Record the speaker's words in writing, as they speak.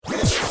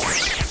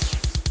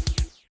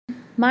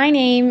My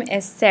name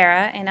is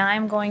Sara, and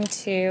I'm going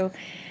to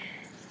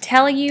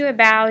tell you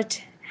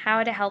about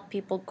how to help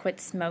people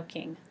quit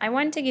smoking. I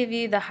want to give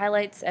you the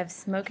highlights of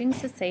smoking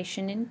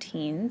cessation in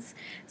teens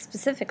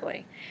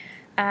specifically.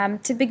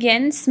 To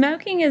begin,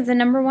 smoking is the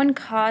number one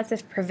cause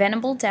of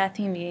preventable death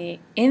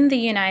in the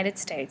United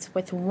States,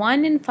 with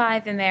 1 in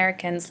 5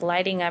 Americans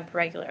lighting up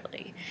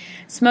regularly.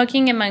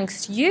 Smoking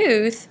amongst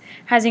youth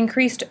has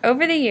increased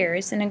over the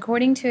years, and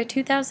according to a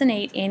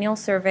 2008 annual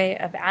survey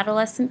of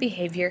adolescent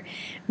behavior,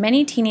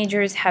 many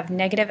teenagers have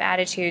negative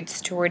attitudes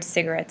towards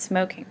cigarette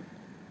smoking.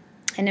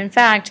 And in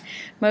fact,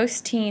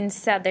 most teens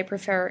said they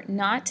prefer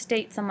not to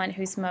date someone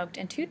who smoked,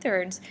 and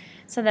 2/3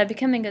 said that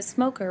becoming a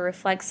smoker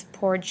reflects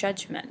poor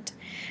judgment.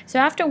 So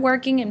after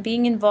working and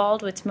being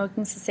involved with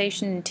smoking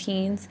cessation in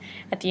teens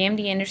at the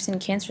MD Anderson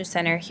Cancer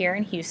Center here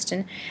in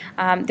Houston,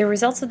 the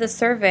results of the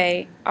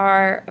survey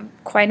are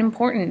quite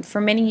important. For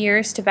many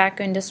years,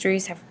 tobacco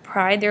industries have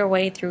pried their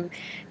way through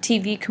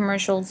TV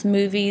commercials,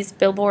 movies,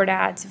 billboard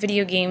ads,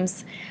 video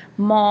games,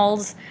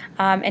 malls,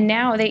 and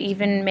now they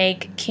even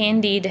make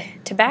candied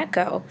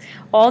tobacco,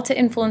 all to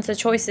influence the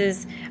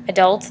choices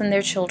adults and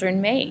their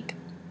children make.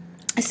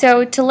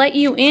 So to let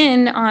you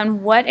in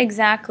on what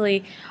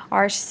exactly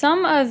are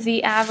some of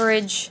the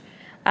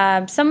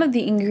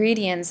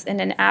ingredients in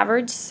an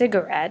average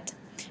cigarette,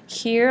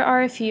 here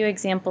are a few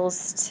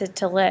examples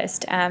to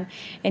list.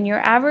 In your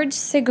average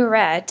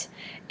cigarette,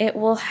 it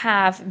will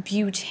have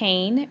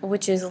butane,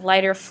 which is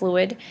lighter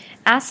fluid,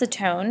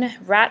 acetone,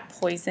 rat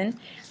poison,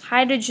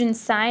 hydrogen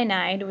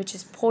cyanide, which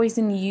is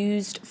poison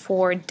used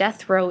for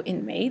death row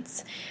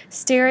inmates,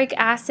 stearic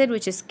acid,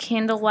 which is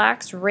candle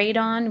wax,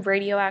 radon,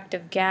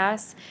 radioactive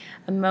gas,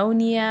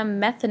 ammonia,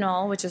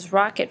 methanol, which is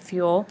rocket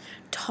fuel,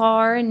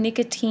 tar,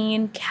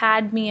 nicotine,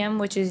 cadmium,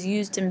 which is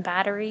used in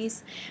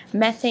batteries,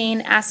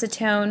 methane,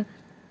 acetone,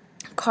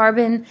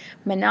 carbon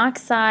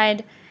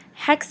monoxide,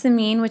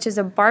 hexamine, which is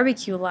a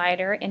barbecue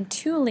lighter, and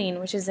toluene,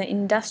 which is an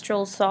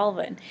industrial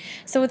solvent.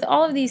 So with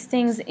all of these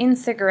things in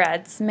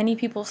cigarettes, many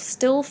people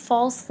still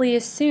falsely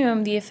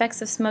assume the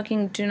effects of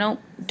smoking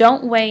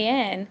don't weigh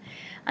in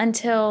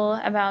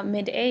until about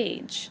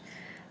mid-age.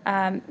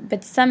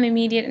 But some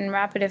immediate and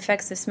rapid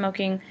effects of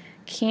smoking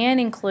can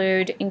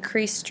include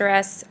increased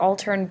stress,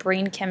 altered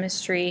brain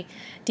chemistry,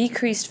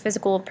 decreased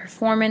physical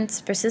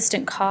performance,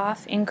 persistent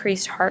cough,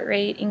 increased heart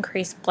rate,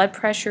 increased blood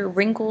pressure,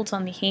 wrinkles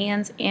on the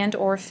hands and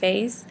or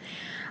face.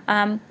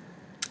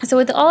 So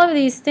with all of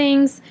these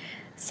things,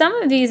 some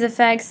of these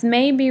effects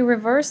may be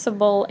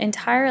reversible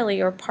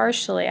entirely or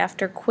partially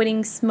after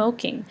quitting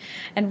smoking,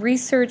 and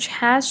research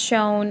has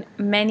shown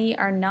many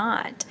are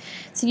not.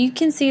 So you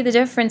can see the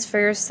difference for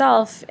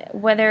yourself,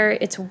 whether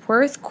it's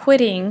worth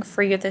quitting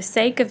for the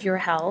sake of your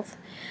health,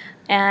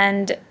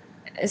 and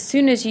as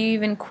soon as you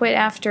even quit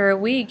after a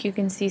week, you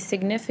can see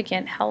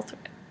significant health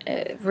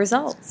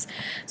results.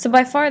 So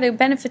by far, the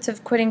benefits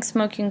of quitting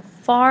smoking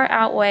far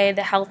outweigh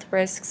the health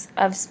risks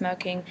of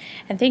smoking.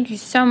 And thank you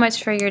so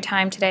much for your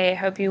time today. I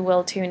hope you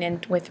will tune in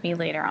with me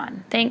later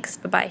on. Thanks.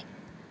 Bye-bye.